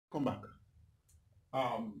Come back.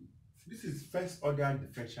 Um, this is first order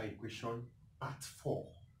differential equation part 4.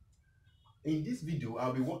 In this video,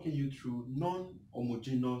 I'll be walking you through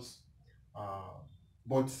non-homogeneous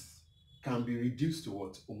but can be reduced to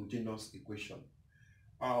what? Homogeneous equation.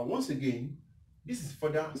 Once again, this is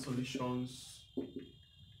further solutions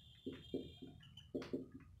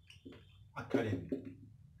academy.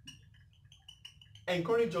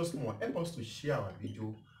 Encourage us more, help us to share our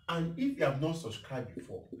video, and if you have not subscribed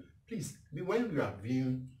before, please, when you are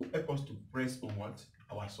viewing, help us to press on what?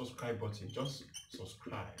 Our subscribe button. Just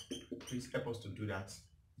subscribe. Please help us to do that.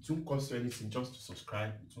 It won't cost you anything just to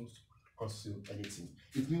subscribe. It won't cost you anything.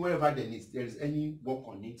 It means wherever there is any work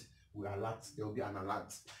on it, we alert, there will be an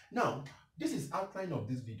alert. Now, this is outline of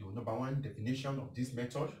this video. Number 1, definition of this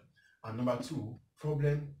method, and number 2,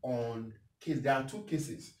 problem on case. There are 2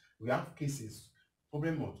 cases. We have cases,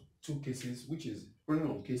 problem on 2 cases, which is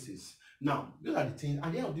problem on cases. Now, those are the things.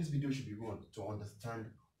 At the end of this video should be run to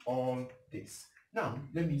understand all this. Now,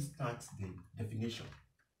 let me start the definition.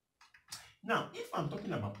 Now, if I'm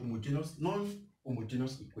talking about homogeneous,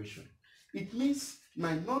 non-homogeneous equation, it means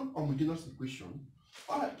my non-homogeneous equation,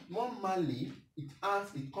 normally it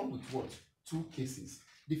comes with what? 2 cases.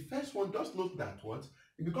 The first one, just note that what?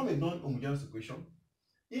 It becomes a non-homogeneous equation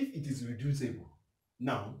if it is reducible.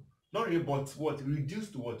 Now, not really, but what?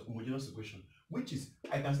 Reduced to what? Homogeneous equation, which is,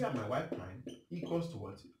 I can say that my y prime equals to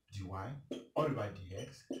what? Dy all over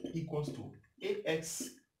dx equals to ax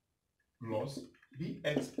plus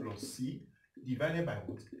bx plus c divided by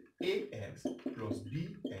what? Ax plus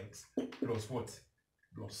bx plus what?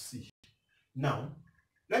 Plus c. Now,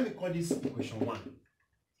 let me call this equation 1.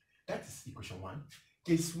 That is equation 1.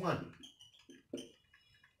 Case 1.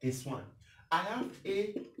 Case 1. I have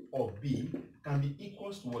A or B can be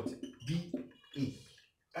equals to what? B, A.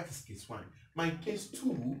 That is case 1. My case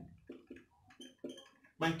 2,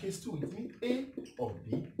 it means A of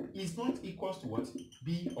B is not equals to what?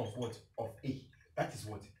 B of what? Of A. That is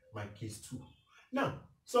what? My case 2. Now,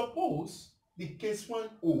 suppose the case 1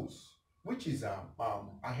 holds, which is,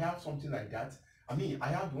 I have something like that. I mean, I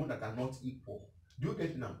have the one that are not equal. Do you get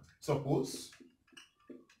it now? Suppose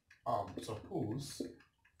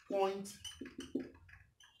point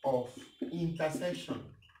of intersection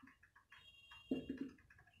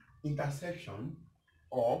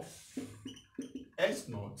of x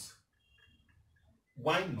naught,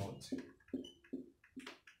 y naught,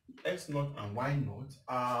 x naught and y naught.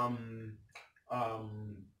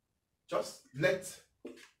 Just let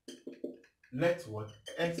what?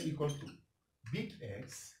 X equals to big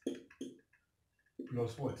X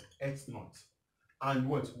plus what? X naught, and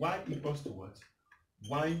what? Y equals to what?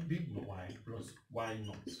 Y big Y plus Y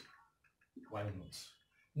naught.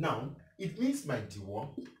 Now, it means my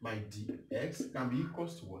dx can be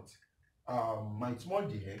equals to what? My small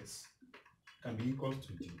dx can be equals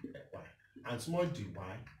to dy, and small dy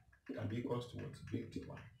can be equals to what? Big dy.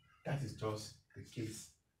 That is just the case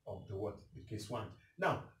of the what? The case 1.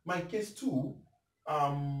 Now, my case 2,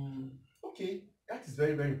 okay, that is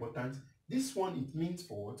very, very important. This one, it means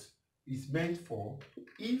for what? It's meant for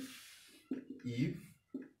if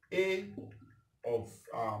A of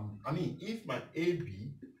if my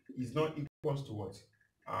AB is not equals to what?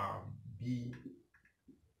 B.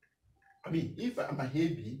 If my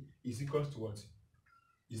AB is equals to what?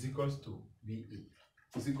 Is equals to BA.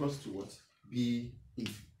 Is equals to what? BA.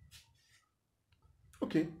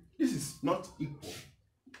 Okay, this is not equal.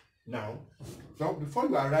 Now, before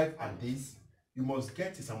you arrive at this, you must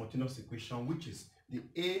get a simultaneous equation, which is the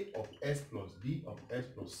A of S plus B of S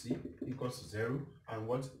plus C equals to 0, and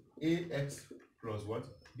what? AX plus what?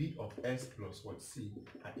 B of S plus what? C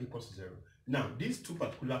are equals to 0. Now, these 2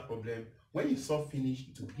 particular problems, when you solve finish,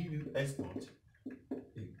 it will give you S naught.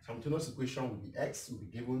 The simultaneous equation will be X will be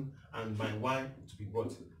given, and my Y to be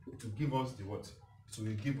what? It will give us the what? It will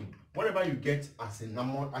be given. Whatever you get as a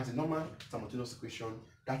normal simultaneous equation,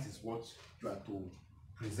 that is what you are to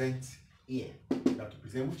present here. You have to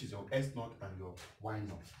present, which is your S naught and your Y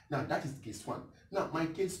naught. Now, that is case 1. Now, my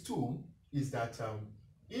case 2 is that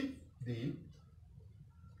if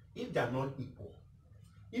they are not equal,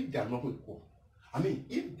 if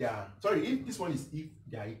this one is if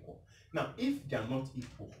they are equal. Now, if they are not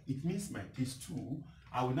equal, it means my case 2.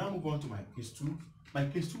 I will now move on to my case 2. My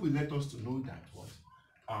case 2 will let us to know that what?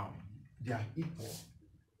 They are equal.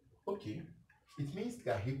 Okay, it means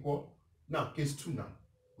they are equal. Now, case 2 now.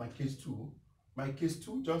 My case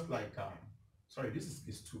 2, just like this is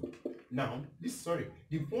case 2. Now,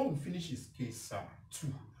 the one we finish is case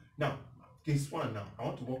 2. Now, case 1 now. I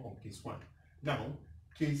want to work on case 1. Now,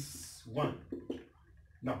 case 1.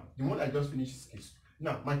 Now, the one I just finished is case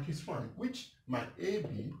Now, my case 1, which my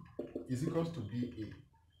AB is equals to BA.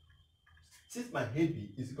 Since my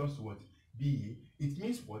AB is equals to what? BA, it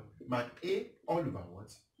means what? My A all over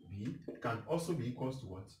what? B can also be equals to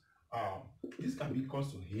what? This can be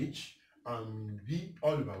equals to H, and B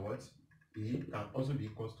all over what? A can also be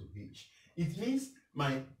equals to H. It means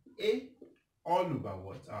my A all over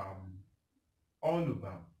what? All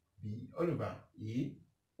over B all over A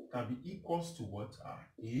can be equals to what?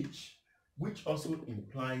 H, which also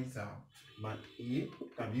implies my A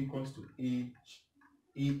can be equals to H,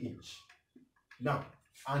 AH. Now,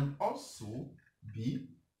 and also B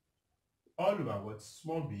all over what?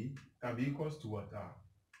 Small b can be equals to what?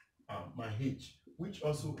 My H, which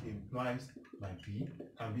also implies my B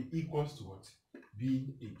can be equals to what?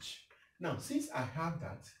 BH. Now, since I have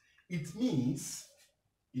that, it means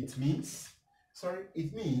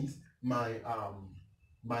my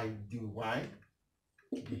my dy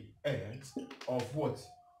dx of what?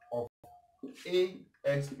 Of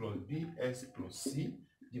ax plus bx plus c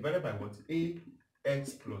divided by what?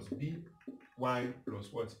 Ax plus by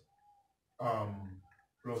plus what?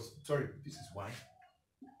 This is y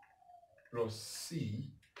plus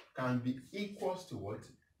c can be equals to what?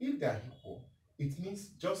 If they are equal, it means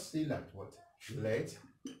just say that what? Let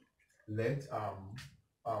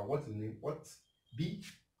what's the name? What? B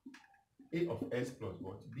a of x plus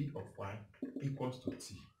what? B of y equals to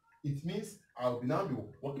t. It means I'll now be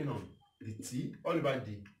working on the t all over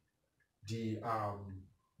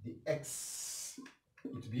the x.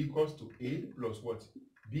 It will be equals to a plus what?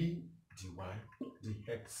 B dy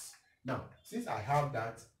dx. Now, since I have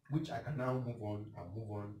that, which I can now move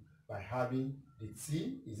on by having the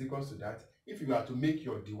t is equals to that. If you are to make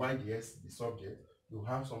your dy dx the subject, you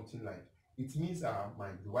have something like, it means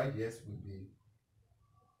my dy dx will be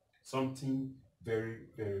something very,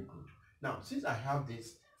 very good. Now, since I have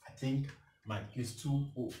this, I think my case 2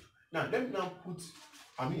 hold. Now, let me now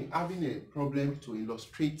having a problem to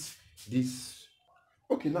illustrate this.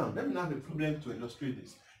 Okay, now let me now have a problem to illustrate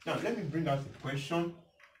this. Now, let me bring out a question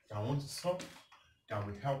that I want to solve that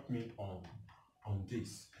will help me on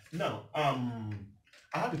this. Now, I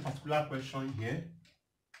have a particular question here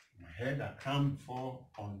in my head that came before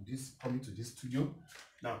coming to this studio.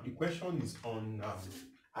 Now, the question is on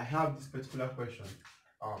I have this particular question.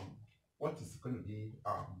 What is going to be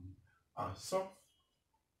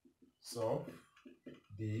solve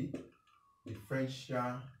the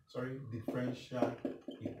differential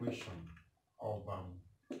equation of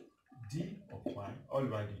d of y all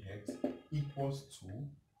over dx equals to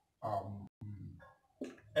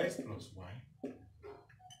x plus y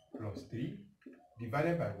plus 3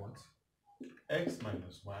 divided by what? X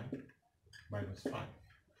minus y minus 5.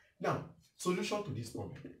 Now, solution to this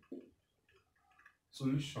problem.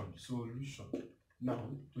 Solution now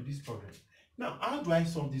to this problem. Now, how do I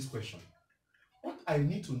solve this question? What I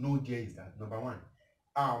need to know there is that, number one,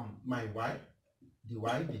 my y dy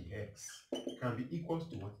dx can be equals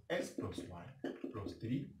to what? X plus y plus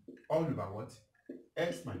 3 all over what?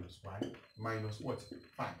 X minus y minus what?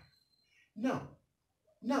 5. Now,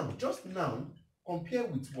 just now, compare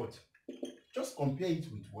with what? Just compare it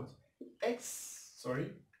with what?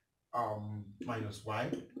 Minus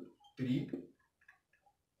y 3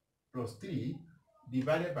 plus 3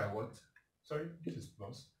 divided by what? This is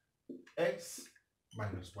plus x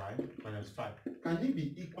minus y minus 5. Can it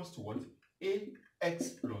be equals to what? Ax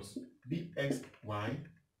plus bxy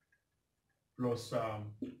plus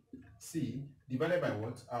c divided by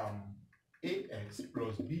what? Ax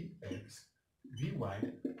plus bx by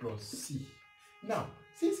plus c. Now,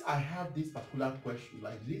 since I have this particular question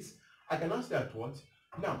like this, I can answer that what?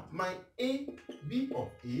 Now, my b of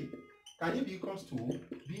a, can it be equals to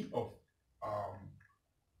b of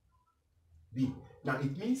b? Now,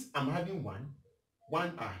 it means I'm having one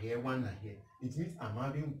are here, one are here. It means I'm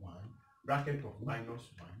having 1 bracket of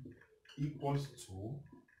minus 1 equals to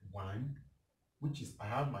 1, which is I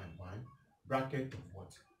have my 1 bracket of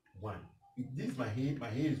what? 1. If this is my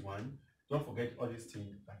a is 1. Don't forget all these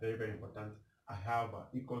things are very, very important. I have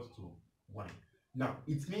equals to 1. Now,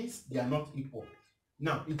 it means they are not equal.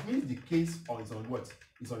 Now, it means the case is on what?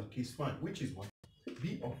 Is on case 1, which is what?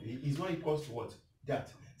 B of a is not equals to what?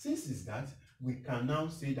 That. Since it's that, we can now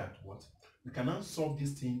say that what? We can now solve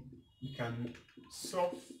this thing. We can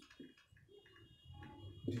solve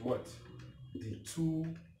the what? The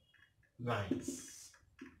two lines.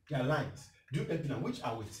 They are lines. Do you get now? Which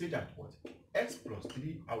I will say that what? X plus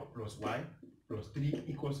 3 plus y plus 3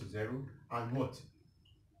 equals to 0, and what?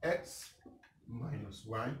 X minus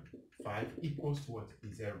y 5 equals to what?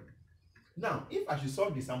 Is 0. Now, if I should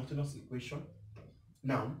solve the simultaneous equation,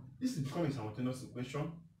 now this is becoming a simultaneous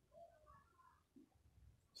equation.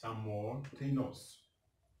 simultaneous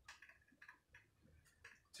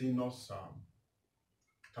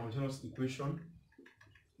equation.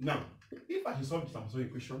 Now, if I should solve the simultaneous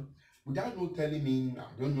equation without no telling me I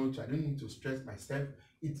don't need to stress myself,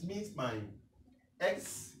 it means my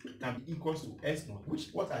x can be equals to s naught, which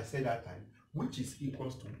what I said that time, which is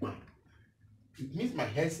equals to 1. It means my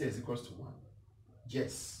s here is equals to 1.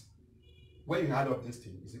 Yes. When you add up this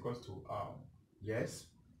thing, is equals to yes.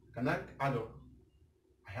 Can I add up?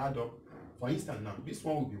 I add up. For instance, now this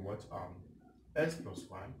one will be what s plus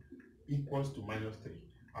y equals to minus 3,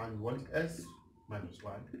 and what s minus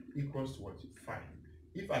y equals to what 5.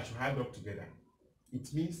 If I should add up together,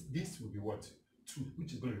 it means this will be what 2,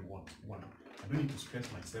 which is going to be 1. I don't need to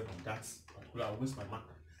stress myself on that particular. I'll waste my mark.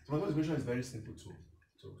 So my equation is very simple to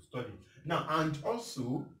study. Now, and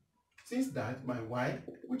also, since that my y,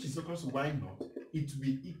 which is equals to y naught, it will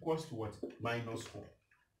be equals to what minus 4.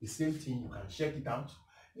 The same thing, you can check it out.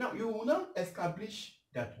 Now you will now establish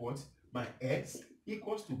that what my x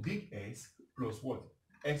equals to big S plus what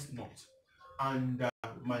s naught, and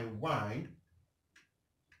my y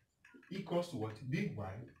equals to what big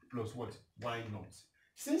Y plus what y naught.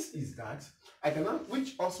 Since is that, I can now,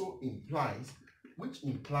 which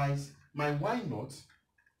implies my y naught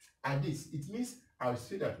and this, it means I'll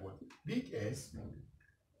say that what big S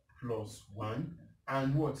plus 1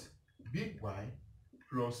 and what big Y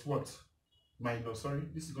plus what minus, sorry,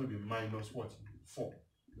 this is going to be minus what 4.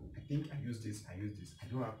 I think I use this, I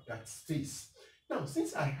don't have that space. Now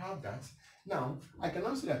since I have that, now I can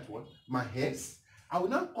now say that what my s, I will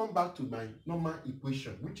now come back to my normal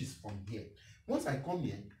equation, which is from here. Once I come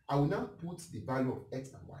here, I will now put the value of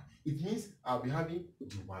x and y. It means I'll be having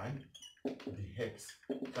the y, the x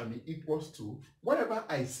can be equals to whatever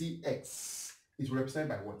I see x is represented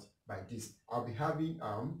by what? By this. I'll be having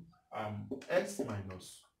x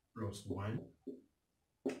minus plus 1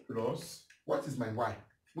 plus what is my y,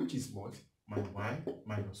 which is what? My y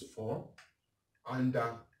minus 4 and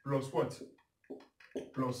plus what?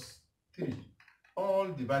 Plus 3. All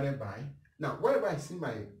divided by, now wherever I see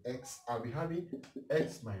my x, I'll be having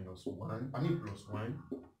x minus 1, plus 1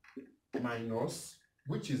 minus,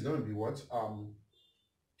 which is going to be what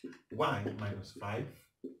y minus 5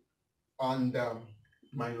 and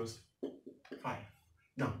minus 5.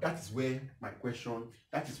 Now that is where my question,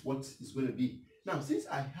 that is what is going to be. Now since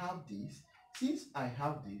I have this,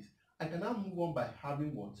 I can now move on by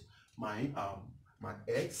having what my my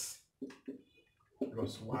x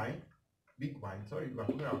plus y, big Y, sorry, we are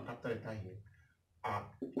talking about capital letter here,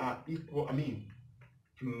 are equal,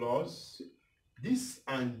 plus this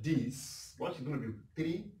and this, what is going to be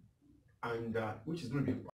 3 and which is going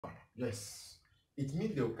to be 5. Yes, it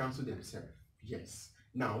means they will cancel themselves. Yes.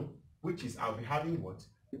 Now, which is I'll be having what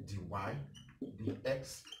the y, the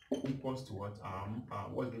x equals to what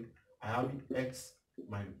what is it? I have x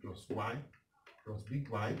minus plus y plus big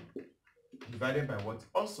Y divided by what?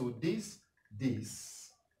 Also this.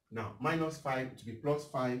 Now minus 5 to be plus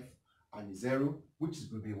 5 and 0, which is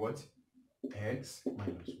going to be what? X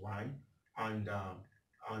minus y and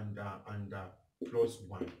plus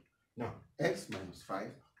 1. Now x minus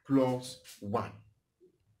 5 plus 1.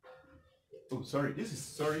 Oh, sorry, this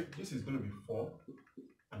is going to be 4.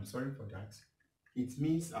 I'm sorry for that. It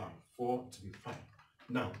means 4 to be 5.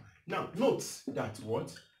 Now note that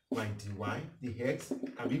what my dy, the x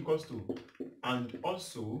can be equals to, and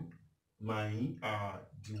also my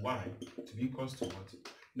dy to be equals to what?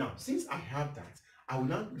 Now since I have that, I will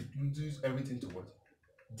now reduce everything to what?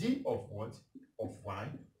 D of what? Of y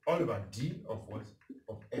all over d of what?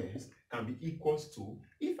 Of s can be equals to,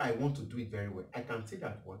 if I want to do it very well, I can say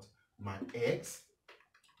that what? My x,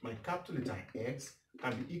 my capital letter x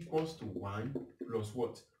can be equals to 1 plus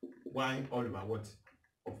what? Y all over what?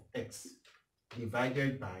 Of x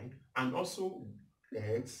divided by, and also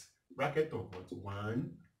x bracket of what?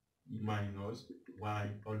 1 minus y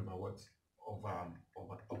all over what?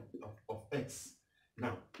 Of x.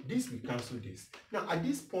 Now this will cancel this. Now at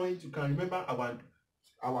this point, you can remember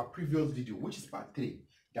our previous video, which is part 3,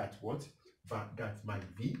 that what? That my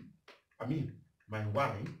v, my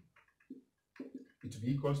y, it will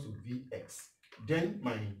be equals to vx. Then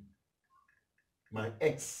my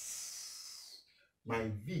x,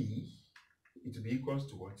 my v, it will be equals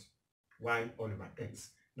to what? Y all over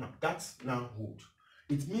x. Now that's now hold.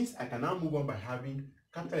 It means I can now move on by having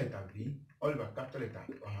capital letter V all over capital letter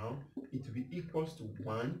it will be equals to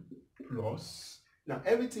 1 plus, now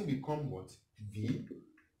everything become what? V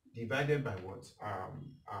divided by what?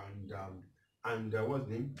 What's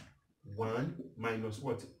the name? 1 minus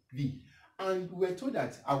what? V. And we're told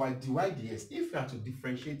that our dy dx, if we are to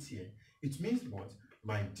differentiate here, it means what?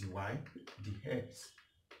 My dy dx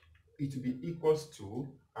it will be equals to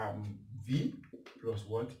v plus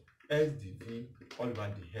what? S dv all over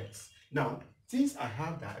the x. Now, since I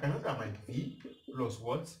have that, I can answer my v plus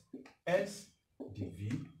what? S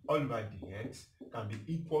dv all over the x can be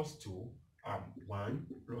equals to 1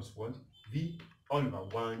 plus what? V all over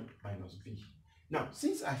 1 minus v. Now,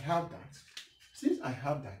 since I have that,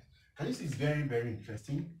 and this is very, very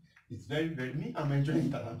interesting. It's very, me, I'm enjoying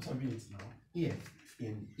that I'm solving it now here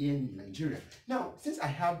in Nigeria. Now, since I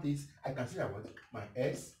have this, I can see that what? My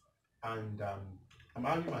s and I'm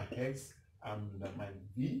having my x and my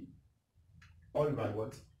v all over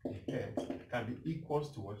what? The x can be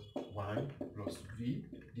equals to what? 1 plus v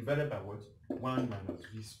divided by what? 1 minus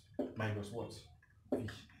v minus what? V.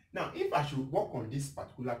 Now, if I should work on this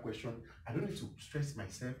particular question, I don't need to stress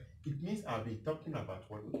myself. It means I'll be talking about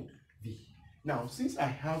what? Okay, v. Now, since I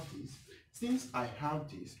have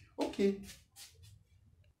this, okay,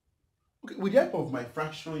 with the help of my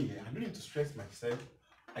fraction here, I don't need to stress myself.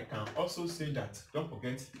 I can also say that, don't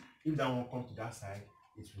forget, if that one comes to that side,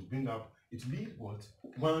 it will bring up, it will be what?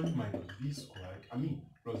 1 minus v squared,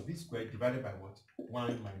 plus v squared divided by what?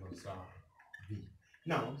 1 minus v.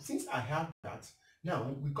 Now, since I have that,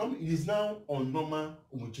 now it is now on normal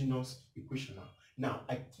homogeneous equation now.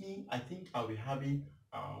 I think I'll be having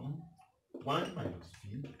 1 minus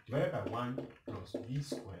v divided by 1 plus v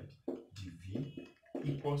squared dv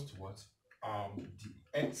equals to what? The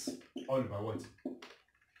x all over what?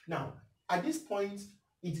 Now, at this point,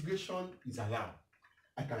 integration is allowed.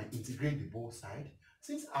 I can integrate the both side.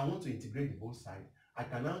 Since I want to integrate the both side, I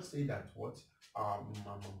can now say that what?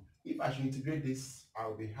 If I should integrate this,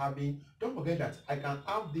 I'll be having, don't forget that I can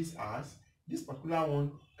have this as, this particular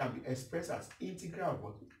one can be expressed as integral of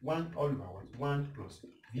what? 1 all over what? 1 plus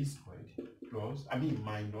v squared plus,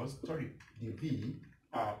 minus, sorry, the v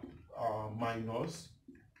minus,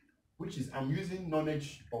 which is, I'm using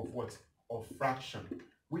knowledge of what? Of fraction,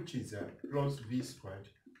 which is plus v squared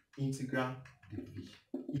integral dv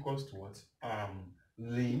equals to what?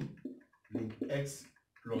 Ln x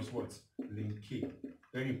plus what? Ln k.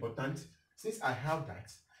 Very important. Since I have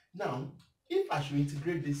that, now if I should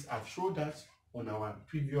integrate this, I've showed that on our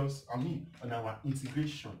previous, on our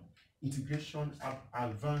integration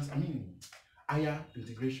advanced, higher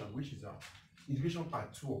integration, which is integration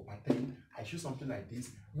part 2 or part 10. I show something like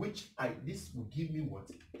this, which this will give me what?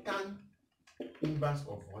 Tan inverse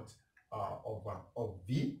of what? Of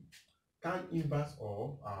v, tan inverse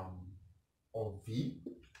of v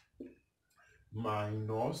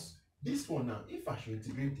minus this one. Now, if I should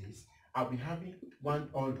integrate this, I'll be having 1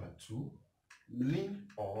 all over 2 ln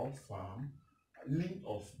of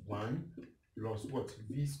 1 plus what?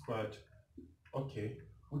 V squared, okay,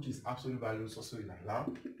 which is absolute values also is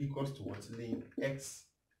allowed, equals to what? Ln x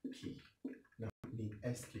k. Now,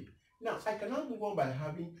 ln sk. Now, I cannot move on by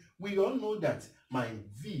having, we all know that my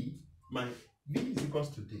v is equals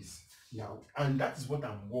to this now, and that is what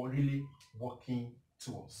I'm really working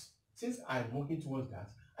towards. Since I'm working towards that,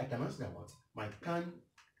 I can answer what? My tan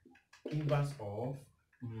inverse of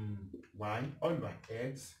y all over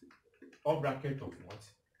x, or bracket of what?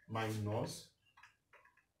 Minus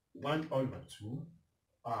 1 all over 2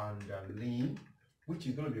 and ln, which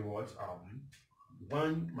is going to be what?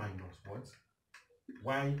 1 minus what?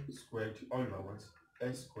 Y squared all over what?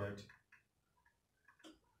 S squared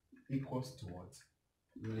equals to what?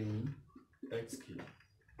 Ln xk.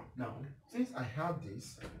 Now, since I have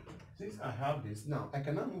this, now I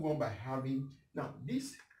cannot move on by having, now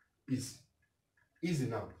this is easy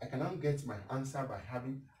now. I cannot get my answer by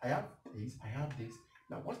having, I have this.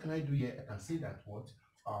 Now, what can I do here? I can say that what?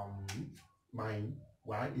 My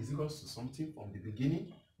y is equals to something from the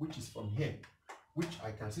beginning, which is from here, which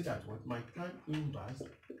I can say that what? My tan inverse,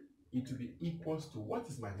 it will be equals to, what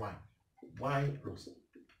is my y? Y plus,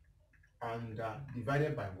 and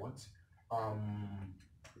divided by what?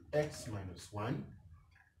 X minus 1,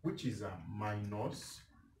 which is minus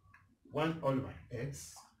 1 all over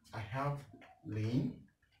x. I have ln.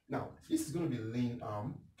 Now, this is going to be ln,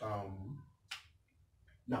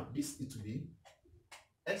 now this it will be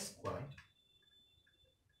s squared.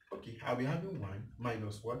 Okay, I'll be having 1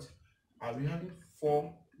 minus what? I'll be having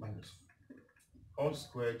 4 minus all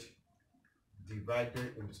squared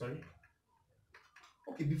divided,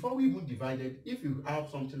 okay, before we even divided, if you have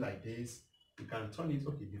something like this, you can turn it,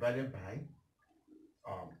 okay, divided by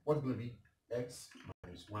what's going to be x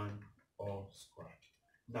minus 1 all squared.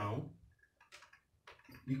 Now,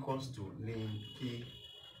 equals to ln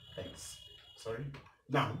kx.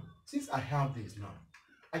 Now, since I have this now,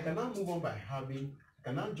 I can now move on by having, I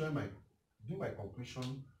can now do my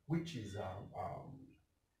conclusion, which is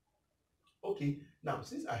okay. Now,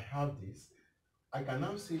 since I have this, I can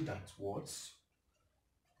now say that what?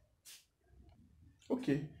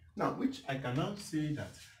 Okay, now which I can now say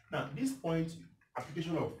that now this point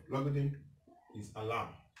application of logarithm is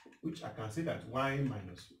allowed, which I can say that y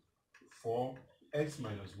minus 4 x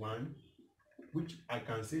minus 1, which I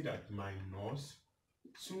can say that minus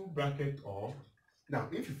 2 bracket of, now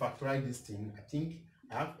if you factorize this thing, I think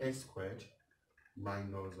I have x squared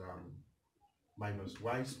minus minus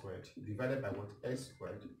y squared divided by what? X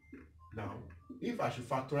squared. Now if I should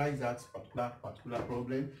factorize that particular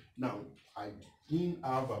problem, now I didn't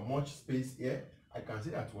have much space here. I can say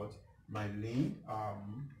that what my lane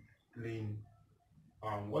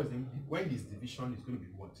what is it, when this division is going to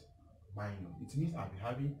be what? Minor. It means I'll be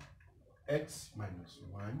having x minus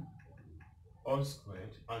 1 all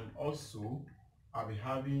squared, and also I'll be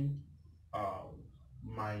having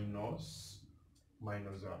minus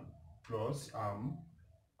plus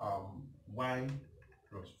y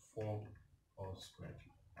plus 4 all squared.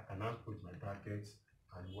 I can now put my brackets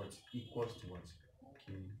and what equals to what?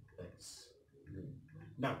 Kx.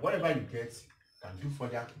 Now whatever you get can do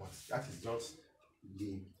further, but that is just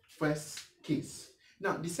the first case.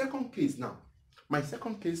 Now the second case, now my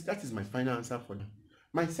second case, that is my final answer for them.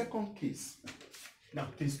 My second case, now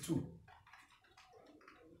case 2.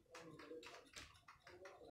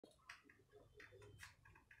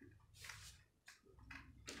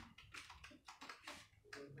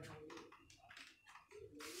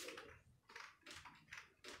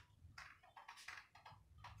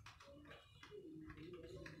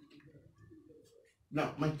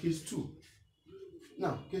 Now my case 2.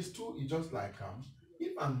 Now case 2 is just like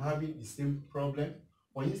if I'm having the same problem,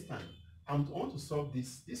 for instance, I want to solve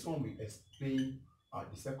this. This one will explain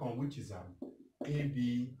the second, which is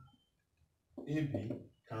AB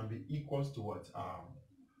can be equals to what?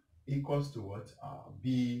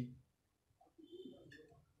 B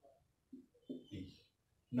A.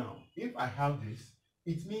 Now if I have this,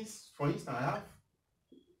 it means, for instance, I have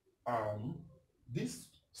this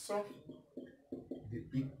solve the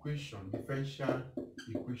equation, differential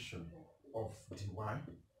equation of dy,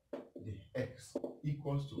 the x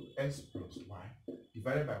equals to x plus y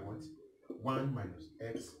divided by what? 1 minus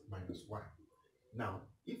x minus y. Now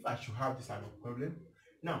if I should have this kind of problem,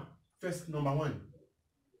 now first, number 1,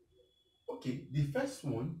 okay, the first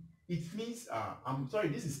one, it means I'm sorry,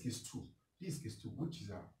 this is case 2. This is case 2, which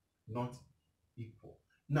is not equal.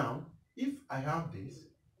 Now if I have this,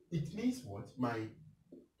 it means what? My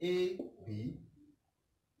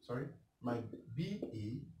my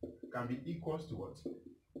BA can be equals to what?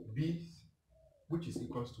 B, which is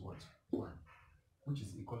equals to what? 1, which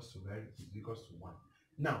is equals to where? Is equals to 1.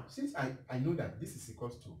 Now since I know that this is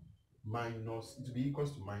equals to minus, it will be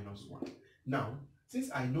equals to minus 1. Now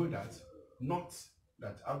since I know that, not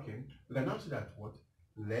that, okay, we can now say that what?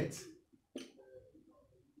 Let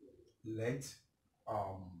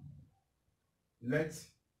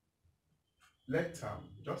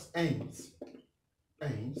just ends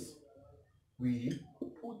we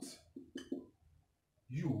put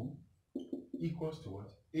u equals to what?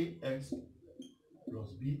 Ax plus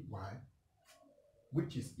by,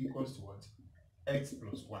 which is equals to what? X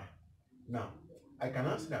plus y. Now I can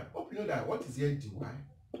answer that. Hope you know that what is here? Dy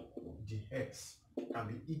dx can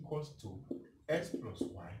be equals to x plus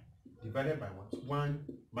y divided by what? 1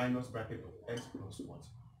 minus bracket of x plus what?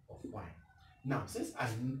 Of y. Now since I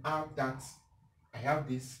have that, I have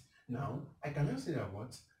this, now I can now say that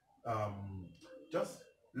what? Just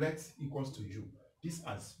let equals to u. This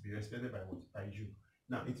has been represented by what? By u.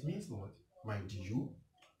 Now it means what? My du,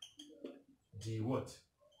 the what?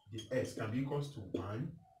 The x can be equals to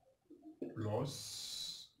 1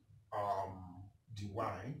 plus dy,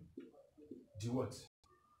 the what?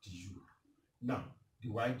 Du. Now dy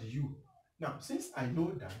du. Now since I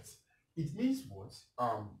know that, it means what?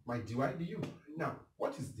 My dy du. Now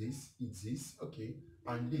what is this? It's this, okay,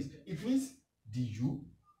 and this. It means du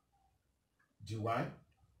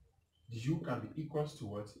can be equals to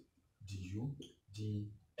what? Du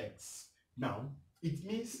dx. Now it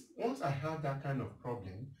means once I have that kind of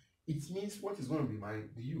problem, it means what is going to be my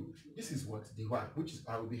du? This is what? Dy, which is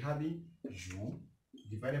I will be having u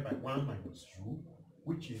divided by 1 minus u,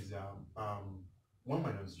 which is 1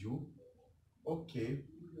 minus u. Okay,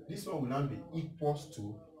 this one will now be equals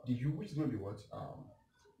to the u, which is going to be what?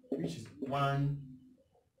 Which is 1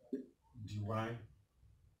 dy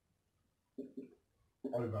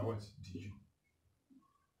all over what? Du.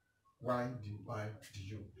 Y dy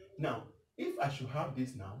du. Now if I should have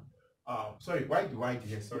this now, sorry, y dy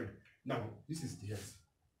ds, sorry, now this is ds.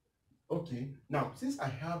 Okay, now since I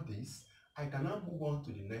have this, I can now move on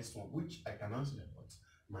to the next one, which I can answer that what?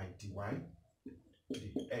 My dy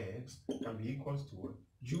the x can be equals to what?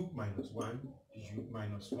 U minus 1 u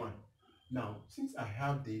minus 1. Now, since I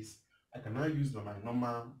have this, I can now use my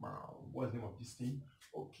normal, what's the name of this thing?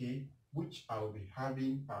 Okay, which I will be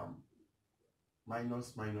having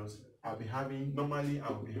minus minus. I'll be having, normally I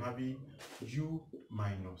will be having u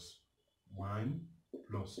minus 1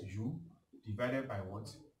 plus u divided by what?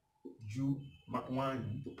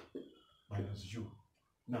 U1 minus u.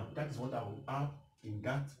 Now, that is what I will have in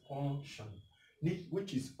that function,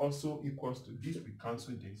 which is also equals to this. We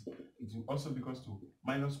cancel this. It will also be equals to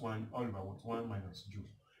minus 1 all over what? 1 minus u.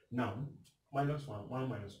 Now, minus 1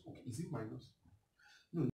 minus, okay, is it minus?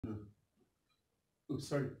 No, no. Oh,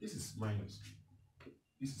 sorry, this is minus.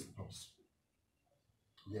 This is plus.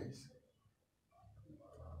 Yes.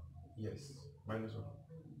 Yes, minus 1.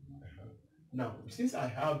 Now, since I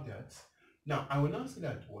have that, now I will now say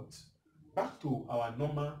that what? Back to our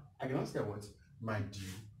normal, I can now say what? My dy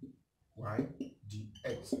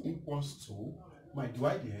dx equals to, my dy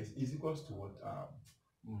dx is equals to what?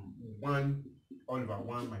 1 all over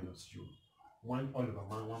 1 minus u. 1 all over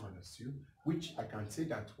 1 minus u, which I can say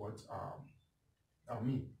that what?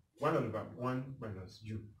 1 all over 1 minus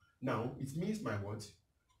u. Now, it means my what?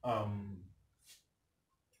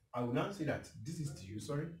 I will now say that this is du,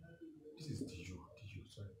 sorry. This is du,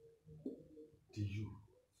 sorry. Du.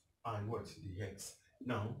 And what? The x.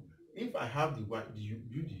 Now, if I have the u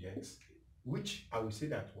dx, which I will say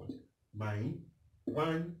that what? My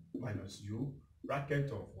 1 minus u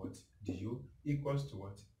bracket of what? Du equals to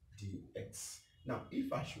what? Dx. Now,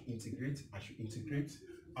 if I should integrate,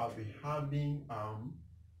 I'll be having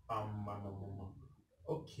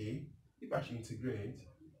okay. If I should integrate,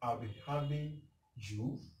 I'll be having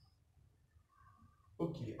u.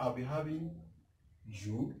 Okay, I'll be having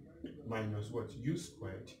u minus what? U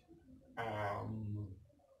squared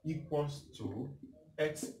equals to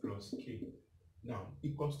x plus k. Now,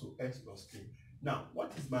 equals to x plus k. Now,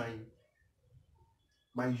 what is my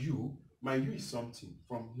u? My u is something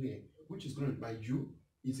from here, which is going to be, my u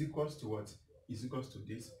is equals to what? Is equals to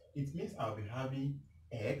this. It means I'll be having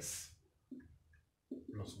x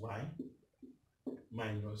plus y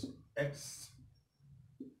minus x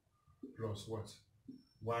plus what?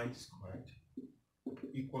 Y squared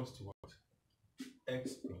equals to what?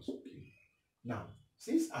 X plus k. Now,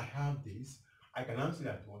 since I have this, I can now say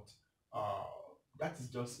that what? That is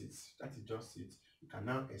just it. That is just it. You can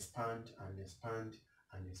now expand and expand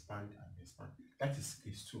and expand and expand. That is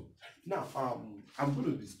case 2. Now, I'm going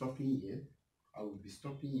to be stopping here. I will be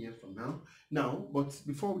stopping here for now. Now, but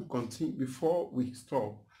before we continue, before we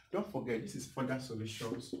stop, don't forget, this is further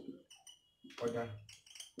solutions. Further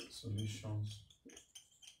Solutions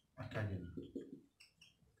Academy.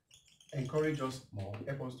 Encourage us more,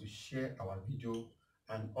 help us to share our video,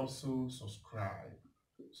 and also subscribe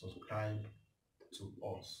to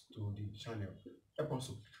us, to the channel. Help us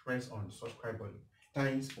to press on the subscribe button.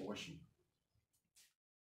 Thanks for watching.